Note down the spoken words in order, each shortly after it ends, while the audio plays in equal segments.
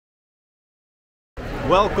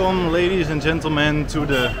Welcome, ladies and gentlemen, to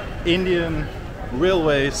the Indian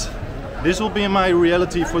Railways. This will be my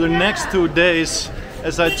reality for the next 2 days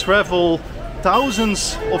as I travel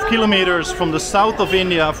thousands of kilometers from the south of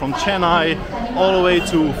India, from Chennai all the way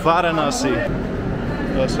to Varanasi.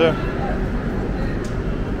 Yes, sir.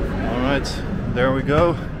 Alright, there we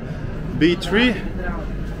go. B3.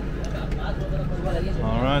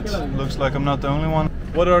 Alright, looks like I'm not the only one.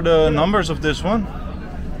 What are the numbers of this one?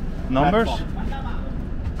 Numbers?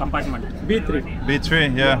 Compartment B3.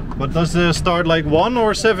 B3, yeah. But does it start like 1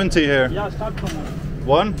 or 70 here? Yeah, start from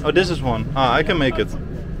 1? Oh, this is 1. Ah, I can make it.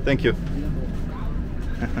 Thank you.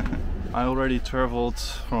 I already traveled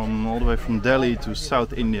from all the way from Delhi to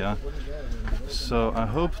South India. So I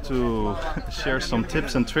hope to share some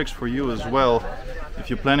tips and tricks for you as well. If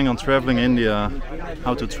you're planning on traveling India,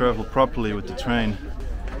 how to travel properly with the train.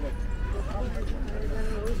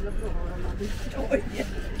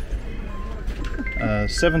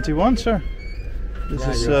 71, sir. This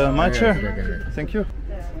is my chair. Thank you.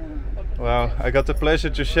 Wow, I got the pleasure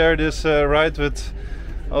to share this ride with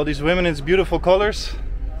all these women in beautiful colors.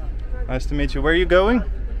 Nice to meet you. Where are you going?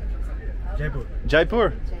 Jaipur.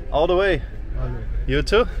 Jaipur? All the way? All the way. You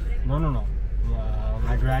too? No.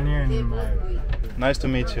 My granny and my... Nice to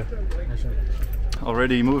meet you.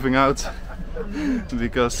 Already moving out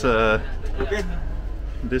because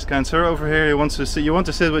this kind sir over here, you want to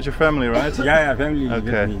sit with your family, right? Yeah, family.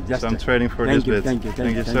 Okay, so I'm trading for this bit. Thank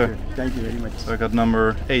you, sir. Thank you very much. So I got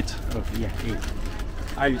number 8. Okay, yeah, 8.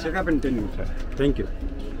 I'll check up in 10 minutes, sir. Thank you.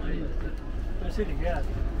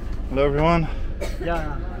 Hello everyone.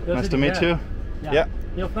 Yeah. Nice to meet you. Yeah.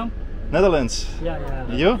 You're from? Netherlands. Yeah.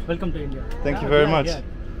 You? Welcome to India. Thank you very much. Yeah.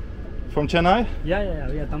 From Chennai? Yeah.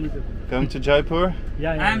 We are coming to. Going to Jaipur?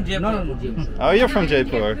 Yeah. I'm Jaipur. No. Oh, you're from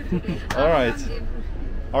Jaipur. All right.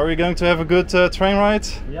 Are we going to have a good train ride?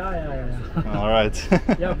 Yeah. All right.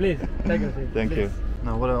 Yeah, please. Take a seat. Thank you.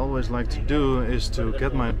 Now what I always like to do is to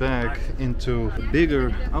get my bag into a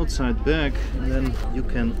bigger outside bag, and then you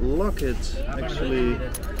can lock it actually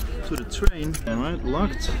to the train. Alright,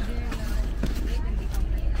 locked.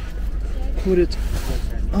 Put it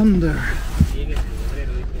under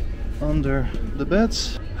the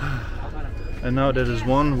beds. And now that is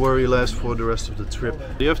one worry less for the rest of the trip.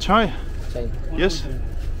 Do you have chai? Chai. Yes?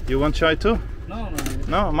 You want chai too? No.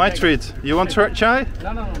 No, my treat. You want chai?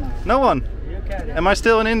 No. No one? Am I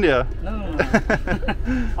still in India? No.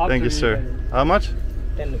 Thank you, sir. How much?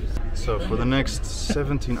 10 rupees. So for the next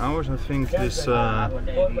 17 hours, I think this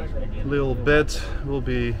little bed will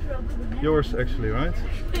be yours actually, right?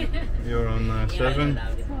 You're on 7.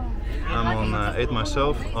 I'm on 8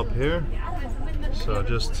 myself, up here. So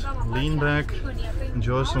just lean back,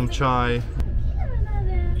 enjoy some chai.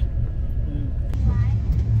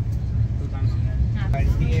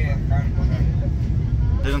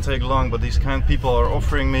 Didn't take long, but these kind people are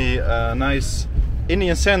offering me a nice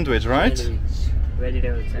Indian sandwich, right?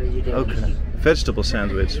 Vegetable sandwich. Okay. Vegetable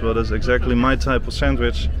sandwich. Well, that's exactly my type of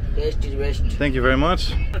sandwich. Taste is best. Thank you very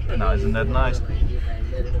much. Now, isn't that nice?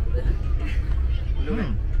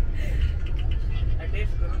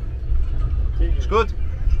 It's good.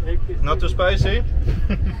 Not too spicy.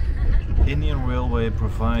 Indian Railway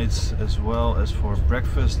provides as well as for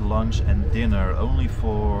breakfast, lunch and dinner only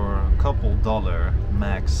for a couple $1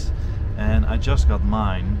 max. And I just got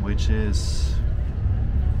mine, which is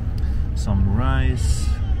some rice,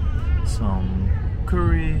 some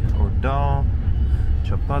curry or dal,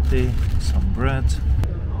 chapati, some bread.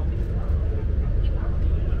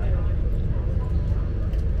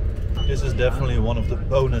 This is definitely one of the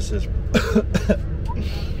bonuses,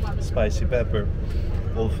 spicy pepper,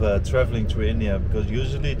 of traveling through India, because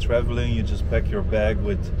usually traveling you just pack your bag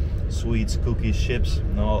with sweets, cookies, chips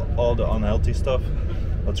and all the unhealthy stuff.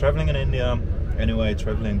 But traveling in India, anyway,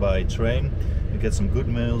 traveling by train, you get some good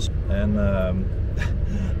meals and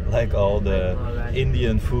like all the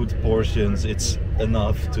Indian food portions, it's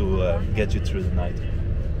enough to get you through the night.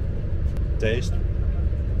 Taste.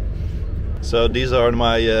 So these are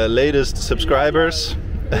my latest subscribers.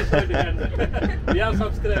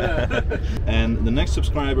 And the next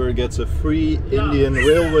subscriber gets a free Indian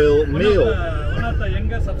Railway meal.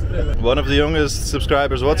 One of the youngest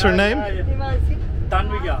subscribers. What's her name?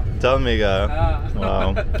 Tanviga.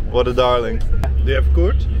 Wow, what a darling. Do you have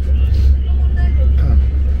curd?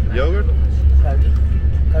 Yogurt?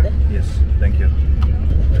 Yes, thank you.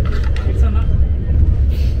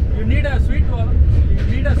 You need a sweet one? You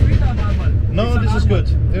need a sweet or normal? No, this is good.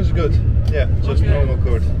 This is good. Yeah, just normal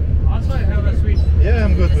curd. Also I have a sweet. Yeah,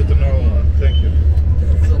 I'm good with the normal one. Thank you.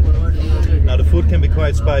 Now the food can be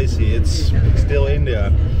quite spicy. It's still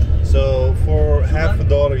India. So for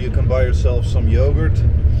 $50 you can buy yourself some yogurt,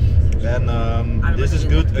 and this is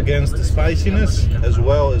good against the spiciness as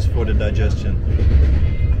well as for the digestion.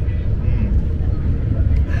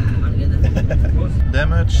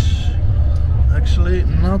 Damage, actually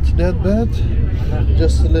not that bad,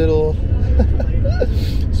 just a little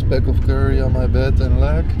speck of curry on my bed and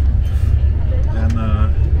leg, and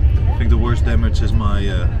I think the worst damage is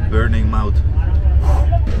my burning mouth.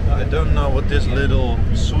 I don't know what this little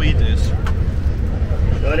sweet is,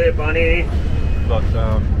 but I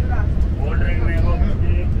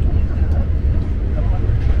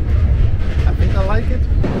think I like it.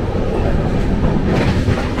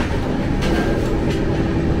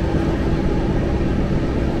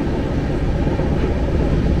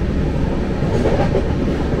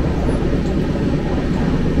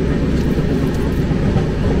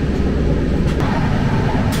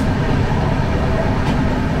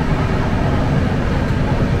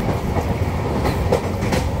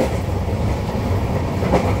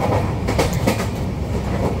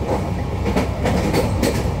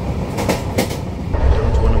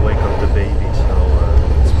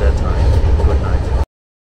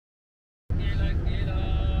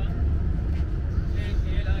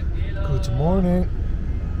 Good morning.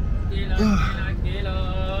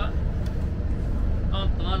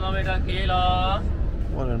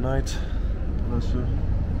 What a night.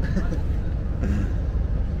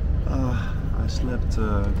 I slept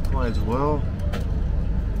quite well.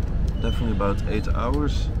 Definitely about 8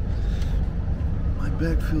 hours. My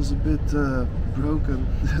back feels a bit broken,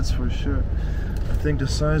 that's for sure. I think the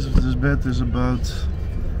size of this bed is about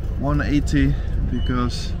 180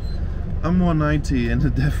 because I'm 190 and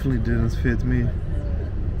it definitely didn't fit me.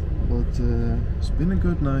 But it's been a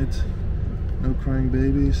good night. No crying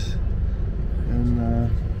babies. And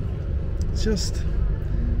it just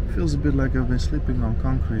feels a bit like I've been sleeping on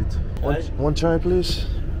concrete. One chai please?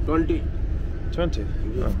 20. 20?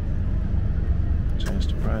 Oh. Change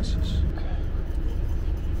the prices.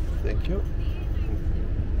 Thank you.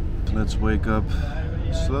 Let's wake up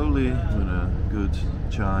slowly with a good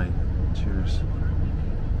chai. Cheers.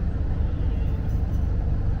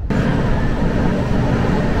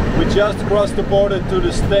 We just crossed the border to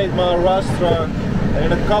the state Maharashtra, and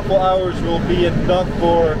in a couple hours we'll be in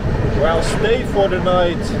Nagpur, where I'll stay for the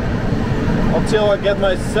night until I get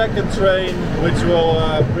my second train, which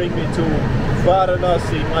will bring me to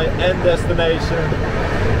Varanasi, my end destination.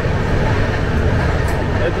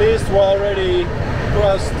 At least we're already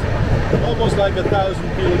crossed almost like 1,000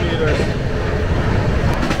 kilometers.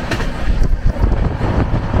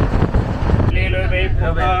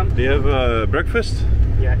 Do you have breakfast?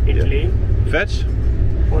 Yeah, Italy. Yeah. Veg?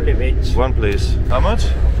 Only veg. One please. How much?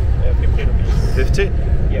 50 rupees. 50?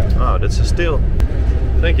 Yeah. Oh, that's a steal.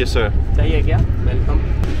 Thank you, sir. Chahiye kya? Welcome.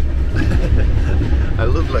 I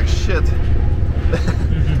look like shit.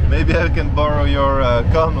 Maybe I can borrow your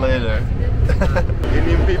com later.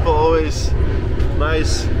 Indian people always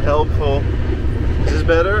nice, helpful. Is this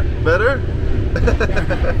better? Better?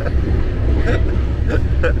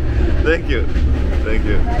 Thank you. Thank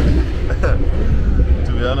you.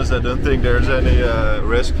 To be honest, I don't think there's any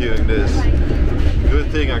rescuing this.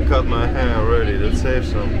 Good thing I cut my hair already, that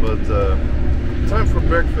saves some. But time for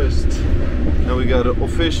breakfast. And we got an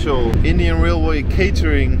official Indian Railway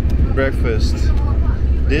catering breakfast.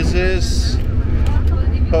 This is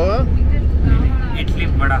poha? Idli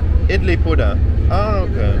vada. Idli puda. Oh,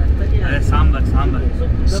 okay. Sambar.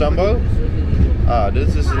 Sambal? Ah,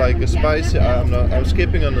 this is like a spicy. I'm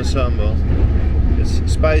skipping on the sambal. It's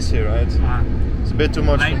spicy, right? It's a bit too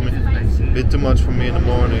much for me. A bit too much for me in the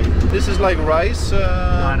morning. This is like rice.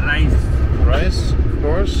 Rice. Rice, of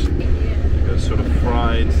course. Like a sort of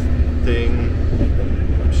fried thing.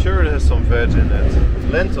 I'm sure it has some veg in it.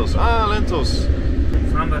 Lentils. Ah, lentils.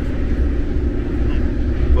 Sambar.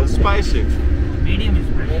 Well, it's spicy. Medium is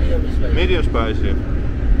spicy. Medium spicy.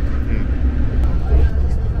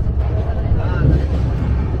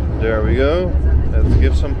 There we go. Let's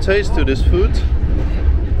give some taste to this food.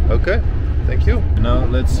 Okay, thank you. Now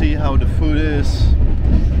let's see how the food is.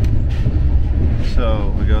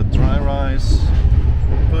 So we got dry rice.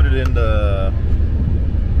 Put it in the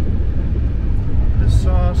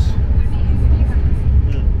sauce.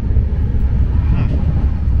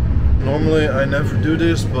 Normally I never do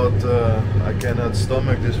this, but I cannot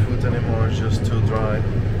stomach this food anymore. It's just too dry.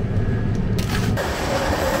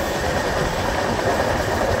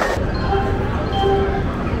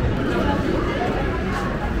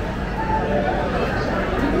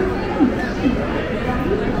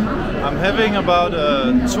 I'm having about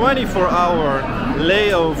a 24-hour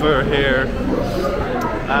layover here.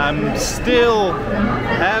 I'm still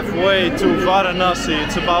halfway to Varanasi.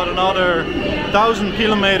 It's about another 1,000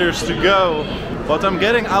 kilometers to go. But I'm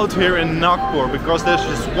getting out here in Nagpur because there's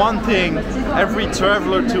just one thing every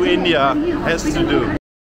traveler to India has to do.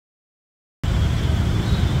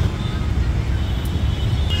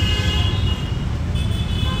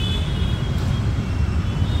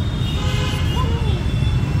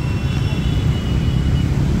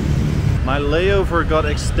 My layover got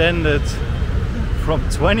extended from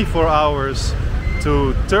 24 hours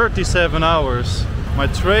to 37 hours. My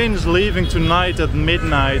train is leaving tonight at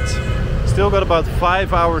midnight. Still got about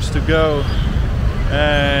 5 hours to go,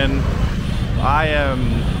 and I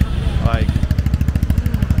am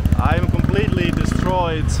completely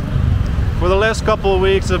destroyed. For the last couple of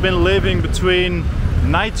weeks I've been living between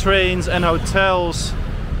night trains and hotels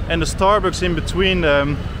and the Starbucks in between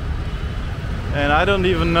them, and I don't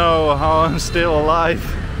even know how I'm still alive.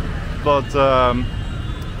 But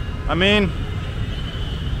I mean,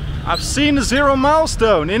 I've seen the zero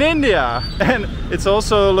milestone in India, and it's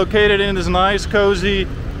also located in this nice cozy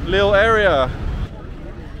little area.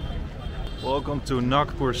 Welcome to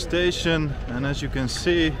Nagpur station, and as you can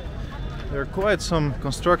see there are quite some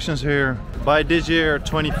constructions here. By this year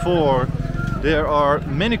 24 there are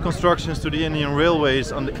many constructions to the Indian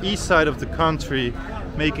railways on the east side of the country,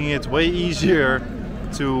 making it way easier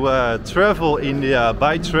to travel India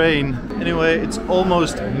by train. Anyway, it's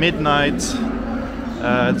almost midnight.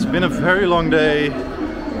 It's been a very long day,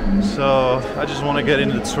 so I just want to get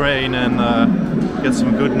into the train and get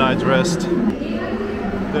some good night rest.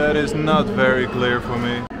 That is not very clear for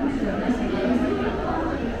me.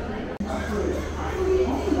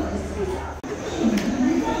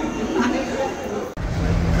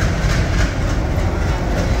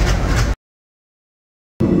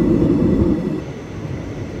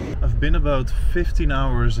 I've been about 15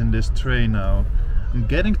 hours in this train now. I'm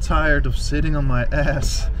getting tired of sitting on my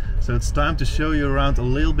ass, so it's time to show you around a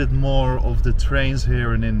little bit more of the trains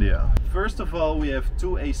here in India. First of all, we have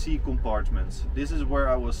two AC compartments. This is where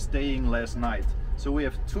I was staying last night. So we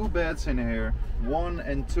have two beds in here, 1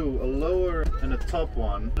 and 2, a lower and a top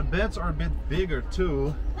one. The beds are a bit bigger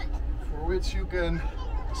too, for which you can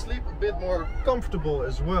sleep a bit more comfortable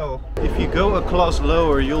as well. If you go a class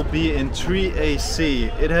lower, you'll be in 3 AC.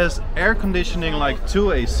 It has air conditioning like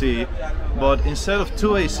 2 AC, but instead of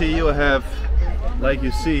 2 AC you have, like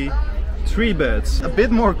you see, 3 beds. A bit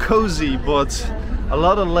more cozy, but a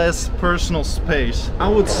lot of less personal space. I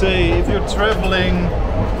would say if you're traveling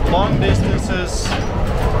long distances,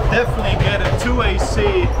 definitely get a 2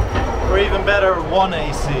 AC, or even better, 1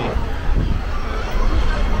 AC.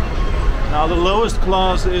 Now the lowest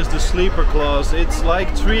class is the sleeper class. It's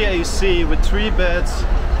like 3 AC with 3 beds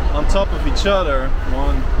on top of each other,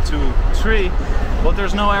 1, 2, 3, but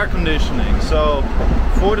there's no air conditioning. So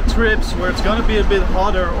for the trips where it's gonna be a bit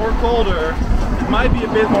hotter or colder, it might be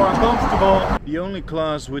a bit more uncomfortable. The only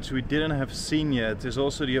class which we didn't have seen yet is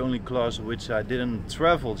also the only class which I didn't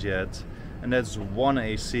travel yet, and that's 1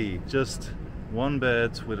 AC. Just 1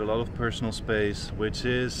 bed with a lot of personal space, which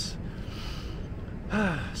is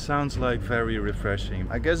sounds like very refreshing.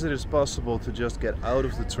 I guess it is possible to just get out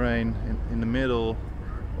of the train in the middle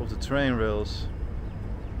of the train rails.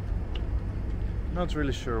 Not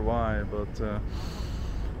really sure why, but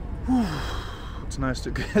it's nice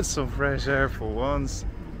to get some fresh air for once.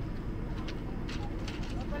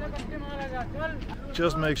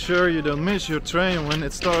 Just make sure you don't miss your train when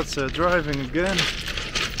it starts driving again.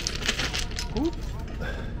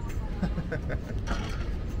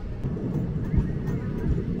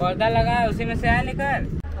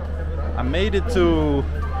 I made it to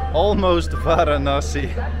almost Varanasi.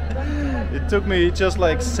 It took me just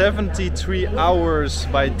like 73 hours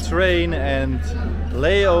by train and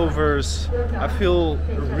layovers. I feel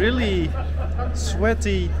really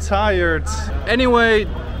sweaty, tired. Anyway,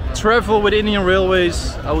 travel with Indian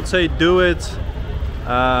Railways, I would say do it.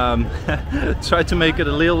 Try to make it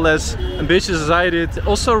a little less ambitious as I did.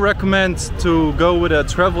 Also recommend to go with a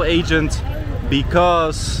travel agent,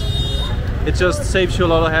 because it just saves you a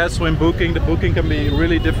lot of hassle in booking. The booking can be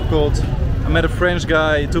really difficult. I met a French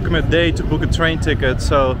guy, it took him a day to book a train ticket,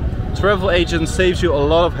 so travel agent saves you a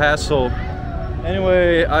lot of hassle.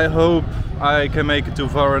 Anyway, I hope I can make it to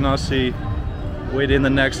Varanasi within the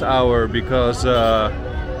next hour, because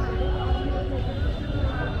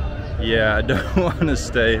yeah, I don't want to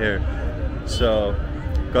stay here. So,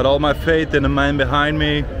 got all my faith in the man behind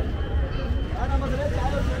me.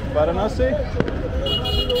 Varanasi?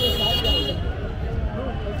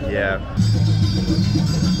 Yeah.